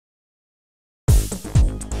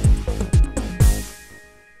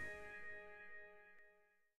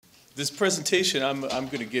This presentation I'm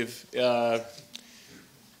going to give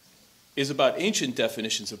is about ancient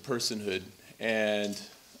definitions of personhood, and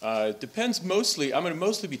it depends mostly, I'm going to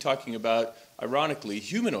mostly be talking about, ironically,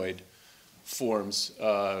 humanoid forms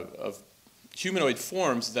that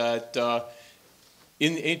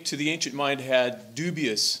to the ancient mind had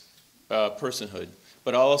dubious personhood,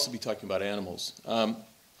 but I'll also be talking about animals.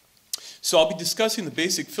 So I'll be discussing the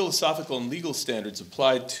basic philosophical and legal standards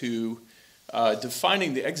applied to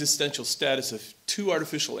defining the existential status of two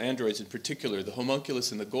artificial androids in particular, the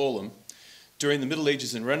Homunculus and the Golem, during the Middle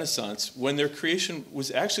Ages and Renaissance, when their creation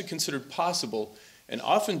was actually considered possible and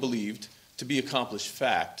often believed to be accomplished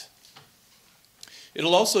fact.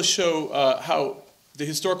 It'll also show how the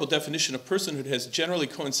historical definition of personhood has generally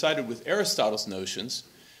coincided with Aristotle's notions,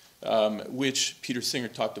 which Peter Singer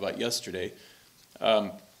talked about yesterday,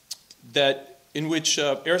 in which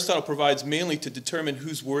Aristotle provides mainly to determine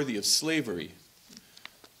who's worthy of slavery.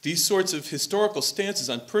 These sorts of historical stances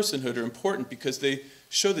on personhood are important because they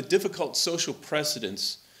show the difficult social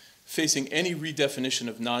precedents facing any redefinition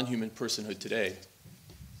of non-human personhood today.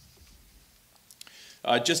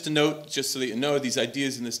 Just a note, just so that you know, these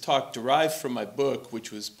ideas in this talk derive from my book,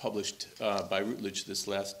 which was published by Routledge this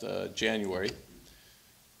last January.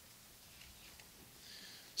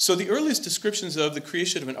 So the earliest descriptions of the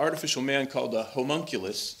creation of an artificial man called a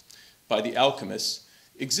homunculus by the alchemists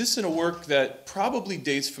exists in a work that probably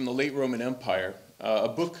dates from the late Roman Empire, a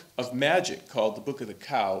book of magic called the Book of the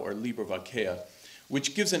Cow, or Liber vaccae,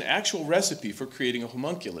 which gives an actual recipe for creating a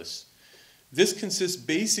homunculus. This consists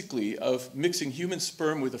basically of mixing human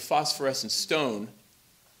sperm with a phosphorescent stone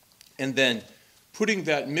and then inserting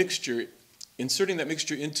that mixture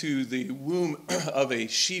into the womb of a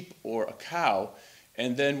sheep or a cow,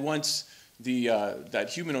 and then once that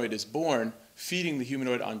humanoid is born, feeding the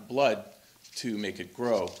humanoid on blood to make it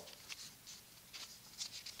grow.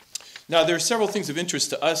 Now, there are several things of interest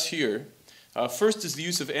to us here. First is the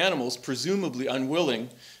use of animals, presumably unwilling,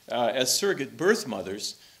 as surrogate birth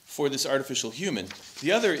mothers for this artificial human.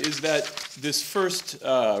 The other is that this first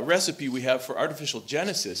recipe we have for artificial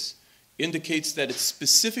genesis indicates that it's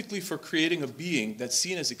specifically for creating a being that's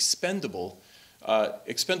seen as expendable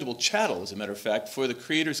chattel, as a matter of fact, for the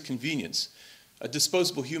creator's convenience, a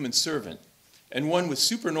disposable human servant, and one with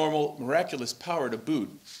supernormal, miraculous power to boot.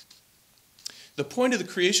 The point of the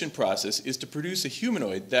creation process is to produce a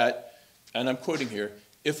humanoid that, and I'm quoting here,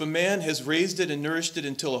 if a man has raised it and nourished it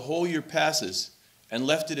until a whole year passes and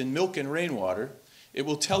left it in milk and rainwater, it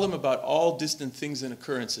will tell him about all distant things and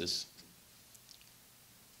occurrences.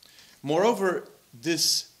 Moreover,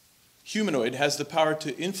 this humanoid has the power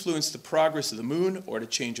to influence the progress of the moon or to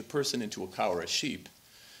change a person into a cow or a sheep.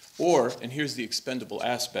 Or, and here's the expendable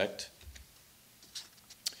aspect,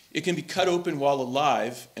 it can be cut open while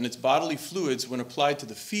alive, and its bodily fluids, when applied to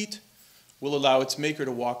the feet, will allow its maker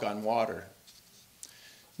to walk on water.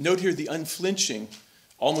 Note here the unflinching,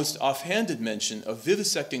 almost offhanded mention of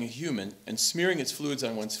vivisecting a human and smearing its fluids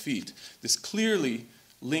on one's feet. This is clearly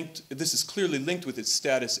linked with its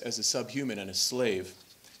status as a subhuman and a slave.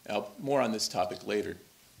 More on this topic later.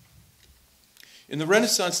 In the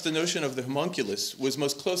Renaissance, the notion of the homunculus was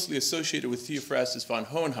most closely associated with Theophrastus von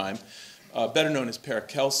Hohenheim, better known as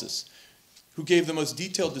Paracelsus, who gave the most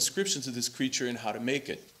detailed descriptions of this creature and how to make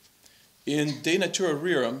it. In De Natura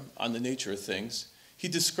Rerum, on the nature of things, he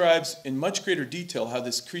describes in much greater detail how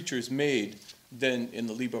this creature is made than in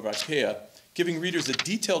the Liber vaccae, giving readers a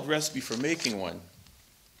detailed recipe for making one.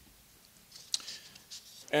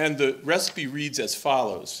 And the recipe reads as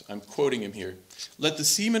follows. I'm quoting him here. Let the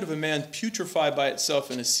semen of a man putrefy by itself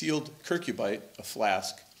in a sealed curcubite, a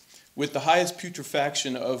flask, with the highest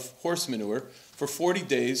putrefaction of horse manure for 40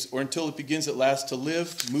 days, or until it begins at last to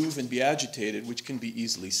live, move, and be agitated, which can be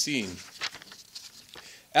easily seen.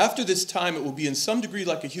 After this time, it will be in some degree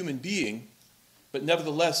like a human being, but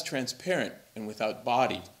nevertheless transparent and without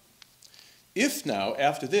body. If now,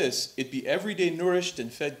 after this, it be every day nourished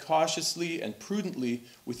and fed cautiously and prudently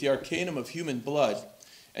with the arcanum of human blood,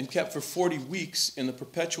 and kept for 40 weeks in the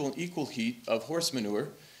perpetual and equal heat of horse manure,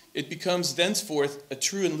 it becomes thenceforth a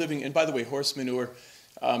true and living, and by the way, horse manure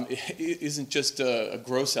isn't just a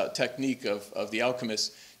gross-out technique of the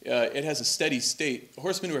alchemists. It has a steady state.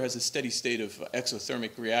 Horse manure has a steady state of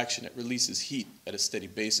exothermic reaction. It releases heat at a steady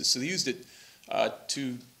basis. So they used it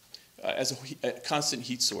as a constant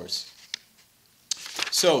heat source.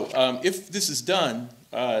 So if this is done,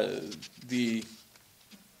 the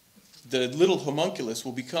little homunculus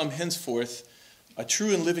will become henceforth a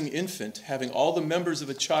true and living infant, having all the members of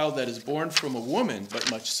a child that is born from a woman,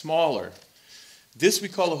 but much smaller. This we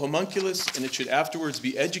call a homunculus, and it should afterwards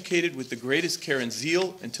be educated with the greatest care and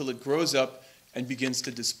zeal until it grows up and begins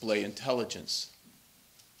to display intelligence.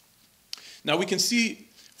 Now we can see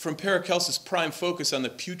from Paracelsus' prime focus on the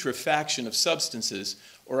putrefaction of substances,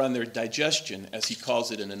 or on their digestion, as he calls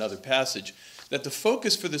it in another passage, that the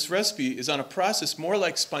focus for this recipe is on a process more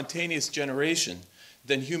like spontaneous generation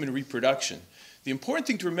than human reproduction. The important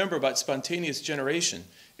thing to remember about spontaneous generation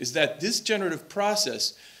is that this generative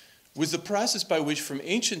process was the process by which from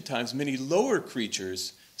ancient times many lower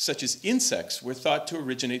creatures, such as insects, were thought to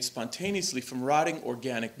originate spontaneously from rotting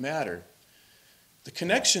organic matter. The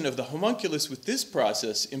connection of the homunculus with this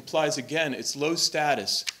process implies again its low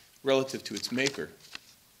status relative to its maker.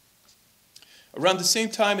 Around the same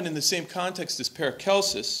time and in the same context as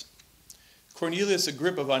Paracelsus, Cornelius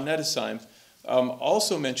Agrippa von Nettesheim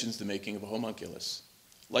also mentions the making of a homunculus.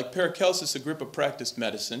 Like Paracelsus, Agrippa practiced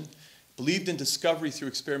medicine, believed in discovery through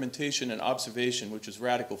experimentation and observation, which was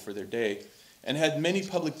radical for their day, and had many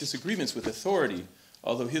public disagreements with authority,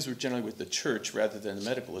 although his were generally with the church rather than the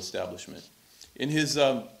medical establishment. In his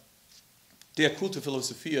De Occulta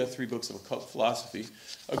Philosophia, 3 books of occult philosophy,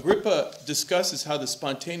 Agrippa discusses how the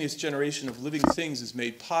spontaneous generation of living things is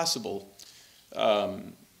made possible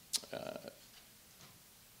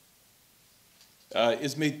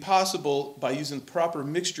by using the proper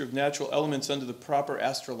mixture of natural elements under the proper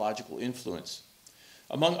astrological influence.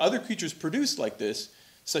 Among other creatures produced like this,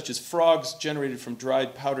 such as frogs generated from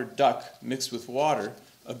dried powdered duck mixed with water,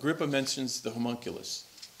 Agrippa mentions the homunculus.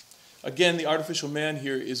 Again, the artificial man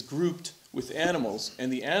here is grouped with animals,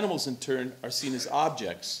 and the animals in turn are seen as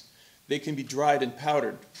objects. They can be dried and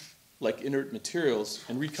powdered like inert materials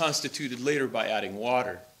and reconstituted later by adding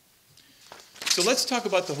water. So let's talk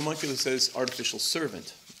about the homunculus as artificial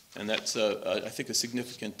servant, and that's, I think, a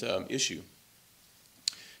significant issue.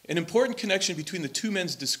 An important connection between the two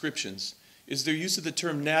men's descriptions is their use of the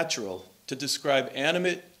term natural to describe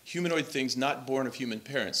animate, humanoid things not born of human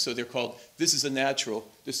parents. So they're called, this is a natural,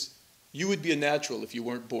 you would be a natural if you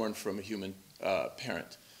weren't born from a human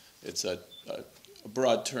parent. It's a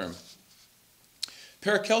broad term.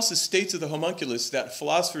 Paracelsus states of the homunculus that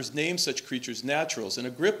philosophers name such creatures naturals, and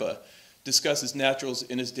Agrippa discusses naturals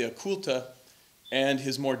in his De Occulta, and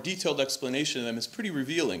his more detailed explanation of them is pretty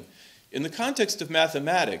revealing. In the context of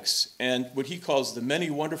mathematics and what he calls the many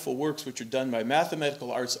wonderful works which are done by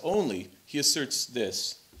mathematical arts only, he asserts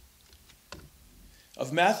this: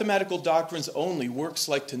 of mathematical doctrines only, works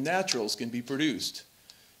like to naturals can be produced.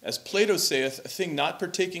 As Plato saith, a thing not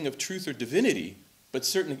partaking of truth or divinity, but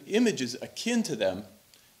certain images akin to them,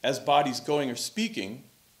 as bodies going or speaking,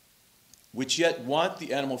 which yet want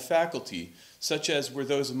the animal faculty, such as were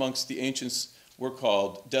those amongst the ancients were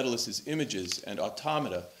called Daedalus' images and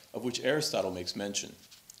automata, of which Aristotle makes mention.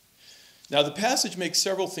 Now the passage makes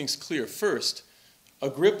several things clear. First,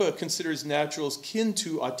 Agrippa considers naturals kin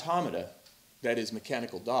to automata, that is,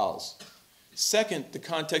 mechanical dolls. Second, the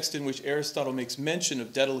context in which Aristotle makes mention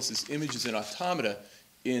of Daedalus' images and automata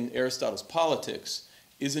in Aristotle's Politics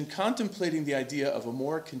is in contemplating the idea of a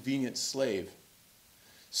more convenient slave.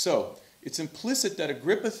 So, it's implicit that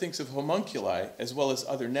Agrippa thinks of homunculi, as well as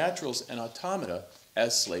other naturals and automata,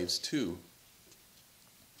 as slaves too.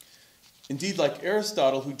 Indeed, like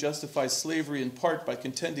Aristotle, who justifies slavery in part by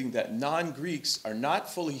contending that non-Greeks are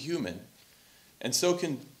not fully human, and so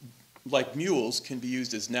can, like mules, can be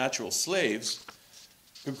used as natural slaves,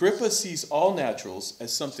 Agrippa sees all naturals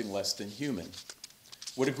as something less than human.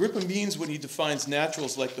 What Agrippa means when he defines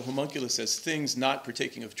naturals like the homunculus as things not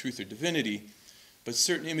partaking of truth or divinity, but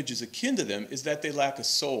certain images akin to them, is that they lack a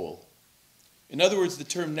soul. In other words, the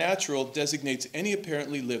term natural designates any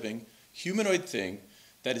apparently living, humanoid thing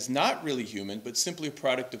that is not really human, but simply a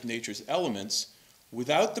product of nature's elements,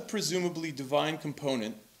 without the presumably divine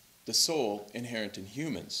component, the soul, inherent in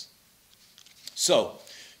humans. So,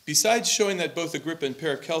 besides showing that both Agrippa and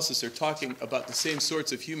Paracelsus are talking about the same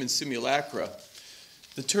sorts of human simulacra,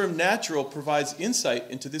 the term natural provides insight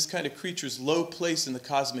into this kind of creature's low place in the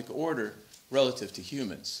cosmic order relative to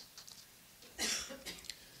humans.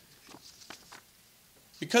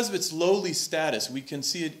 Because of its lowly status, we can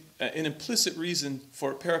see an implicit reason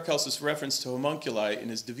for Paracelsus' reference to homunculi in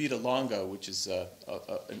his De Vita Longa, which is a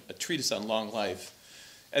treatise on long life,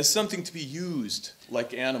 as something to be used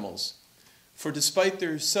like animals. For despite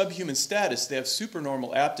their subhuman status, they have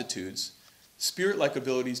supernormal aptitudes, spirit-like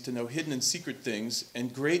abilities to know hidden and secret things,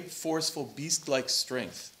 and great, forceful, beast-like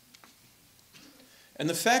strength. And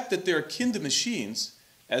the fact that they're akin to machines,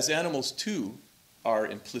 as animals too are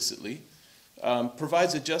implicitly,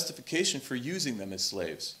 provides a justification for using them as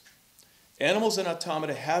slaves. Animals and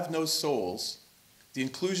automata have no souls. The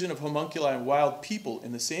inclusion of homunculi and wild people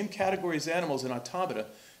in the same category as animals and automata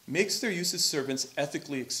makes their use as servants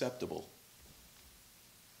ethically acceptable.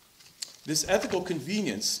 This ethical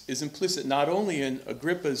convenience is implicit not only in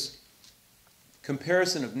Agrippa's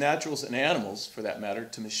comparison of naturals and animals, for that matter,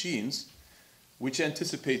 to machines, which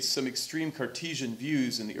anticipates some extreme Cartesian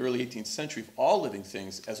views in the early 18th century of all living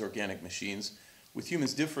things as organic machines, with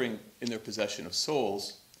humans differing in their possession of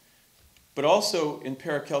souls, but also in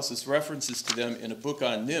Paracelsus' references to them in a book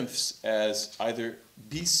on nymphs as either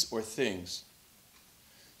beasts or things.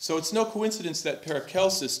 So it's no coincidence that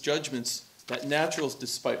Paracelsus' judgments that naturals,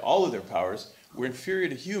 despite all of their powers, were inferior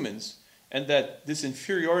to humans, and that this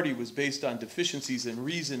inferiority was based on deficiencies in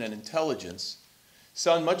reason and intelligence,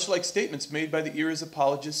 sound much like statements made by the era's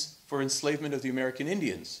apologists for enslavement of the American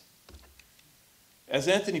Indians. As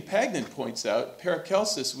Anthony Pagden points out,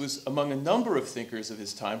 Paracelsus was among a number of thinkers of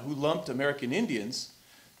his time who lumped American Indians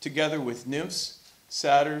together with nymphs,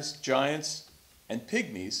 satyrs, giants, and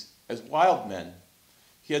pygmies as wild men.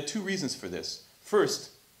 He had two reasons for this.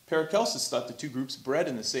 First, Paracelsus thought the two groups bred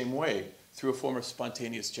in the same way, through a form of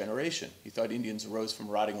spontaneous generation. He thought Indians arose from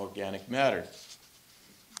rotting organic matter.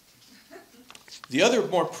 The other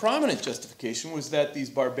more prominent justification was that these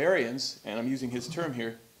barbarians, and I'm using his term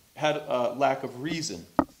here, had a lack of reason.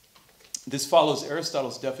 This follows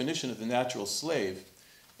Aristotle's definition of the natural slave,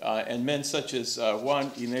 and men such as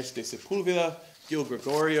Juan Inés de Sepúlveda, Gil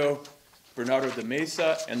Gregorio, Bernardo de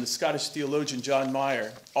Mesa, and the Scottish theologian John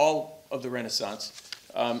Mayer, all of the Renaissance,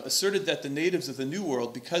 asserted that the natives of the New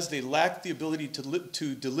World, because they lacked the ability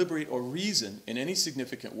to deliberate or reason in any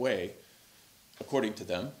significant way, according to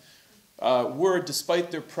them, were,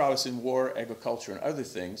 despite their prowess in war, agriculture, and other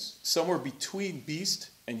things, somewhere between beast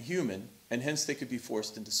and human, and hence they could be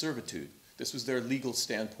forced into servitude. This was their legal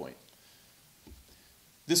standpoint.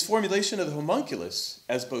 This formulation of the homunculus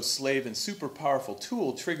as both slave and super powerful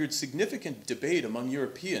tool triggered significant debate among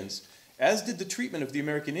Europeans, as did the treatment of the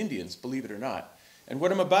American Indians, believe it or not. And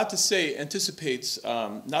what I'm about to say anticipates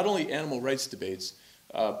not only animal rights debates,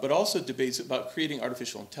 but also debates about creating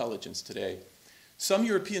artificial intelligence today. Some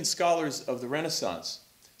European scholars of the Renaissance,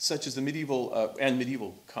 such as the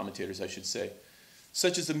medieval commentators, I should say,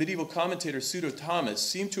 such as the medieval commentator Pseudo-Thomas,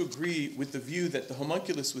 seem to agree with the view that the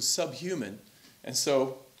homunculus was subhuman and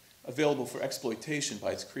so available for exploitation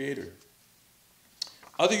by its creator.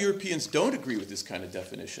 Other Europeans don't agree with this kind of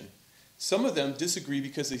definition. Some of them disagree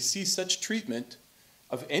because they see such treatment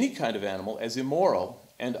of any kind of animal as immoral,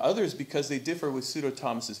 and others because they differ with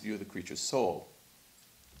Pseudo-Thomas's view of the creature's soul.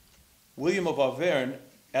 William of Auvergne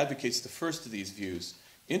advocates the first of these views.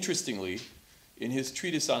 Interestingly, in his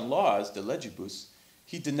treatise on laws, De Legibus,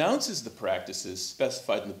 he denounces the practices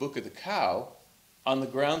specified in the Book of the Cow on the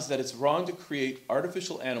grounds that it's wrong to create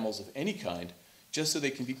artificial animals of any kind just so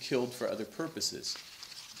they can be killed for other purposes.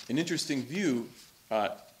 An interesting view,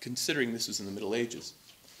 considering this was in the Middle Ages.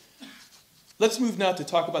 Let's move now to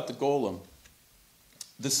talk about the golem.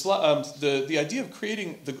 The idea of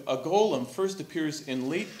creating a golem first appears in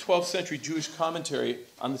late 12th century Jewish commentary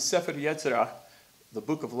on the Sefer Yetzirah, the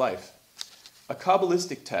Book of Life, a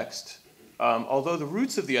Kabbalistic text. Although the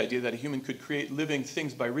roots of the idea that a human could create living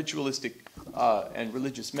things by ritualistic and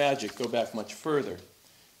religious magic go back much further.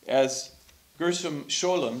 As Gershom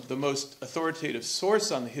Scholem, the most authoritative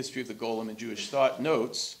source on the history of the golem in Jewish thought,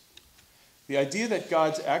 notes, the idea that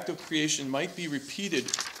God's act of creation might be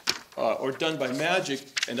repeated or done by magic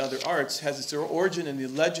and other arts has its origin in the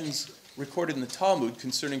legends recorded in the Talmud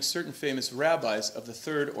concerning certain famous rabbis of the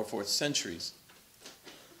 3rd or 4th centuries.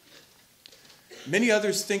 Many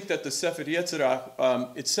others think that the Sefer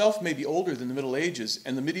Yetzirah itself may be older than the Middle Ages,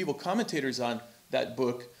 and the medieval commentators on that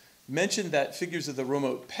book mention that figures of the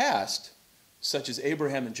remote past, such as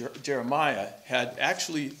Abraham and Jeremiah, had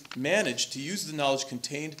actually managed to use the knowledge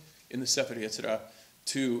contained in the Sefer Yetzirah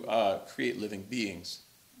to create living beings.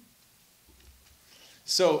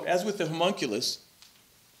 So, as with the homunculus,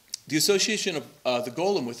 the association of the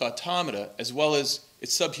golem with automata, as well as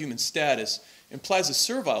its subhuman status, implies a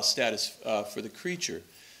servile status for the creature.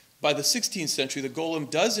 By the 16th century, the golem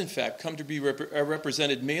does in fact come to be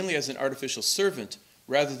represented mainly as an artificial servant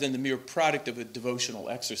rather than the mere product of a devotional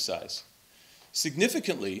exercise.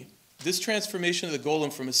 Significantly, this transformation of the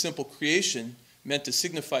golem from a simple creation meant to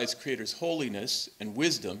signify its creator's holiness and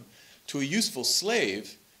wisdom to a useful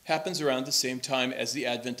slave happens around the same time as the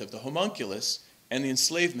advent of the homunculus and the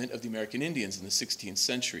enslavement of the American Indians in the 16th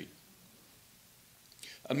century.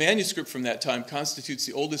 A manuscript from that time constitutes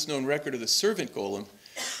the oldest known record of the servant golem.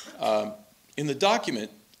 In the document,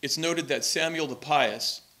 it's noted that Samuel the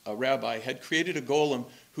Pious, a rabbi, had created a golem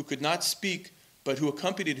who could not speak, but who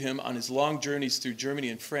accompanied him on his long journeys through Germany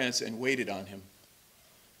and France and waited on him.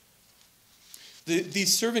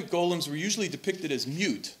 These servant golems were usually depicted as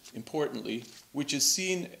mute, importantly, which is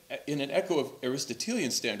seen in an echo of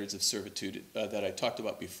Aristotelian standards of servitude that I talked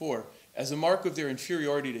about before, as a mark of their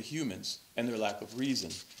inferiority to humans and their lack of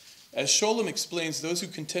reason. As Scholem explains, those who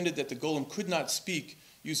contended that the golem could not speak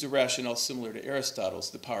used a rationale similar to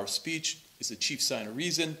Aristotle's. The power of speech is the chief sign of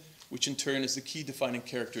reason, which in turn is the key defining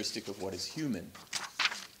characteristic of what is human.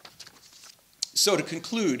 So to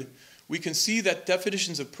conclude, we can see that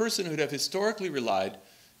definitions of personhood have historically relied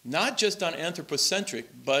not just on anthropocentric,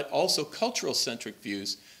 but also cultural-centric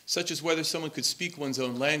views, such as whether someone could speak one's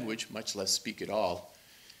own language, much less speak at all,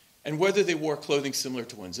 and whether they wore clothing similar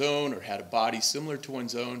to one's own or had a body similar to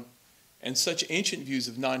one's own. And such ancient views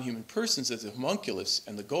of non-human persons as the homunculus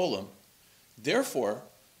and the golem, therefore,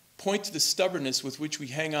 point to the stubbornness with which we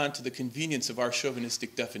hang on to the convenience of our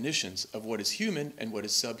chauvinistic definitions of what is human and what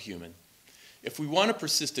is subhuman. If we want to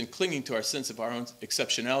persist in clinging to our sense of our own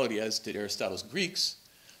exceptionality, as did Aristotle's Greeks,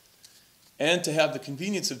 and to have the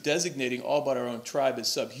convenience of designating all but our own tribe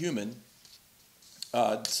as subhuman,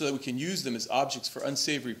 so that we can use them as objects for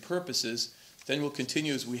unsavory purposes, then we'll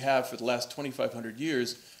continue as we have for the last 2,500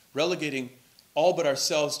 years, relegating all but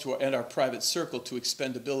ourselves and our private circle to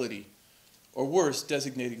expendability, or worse,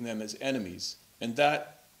 designating them as enemies. And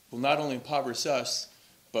that will not only impoverish us,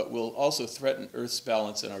 but will also threaten Earth's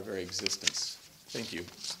balance and our very existence. Thank you.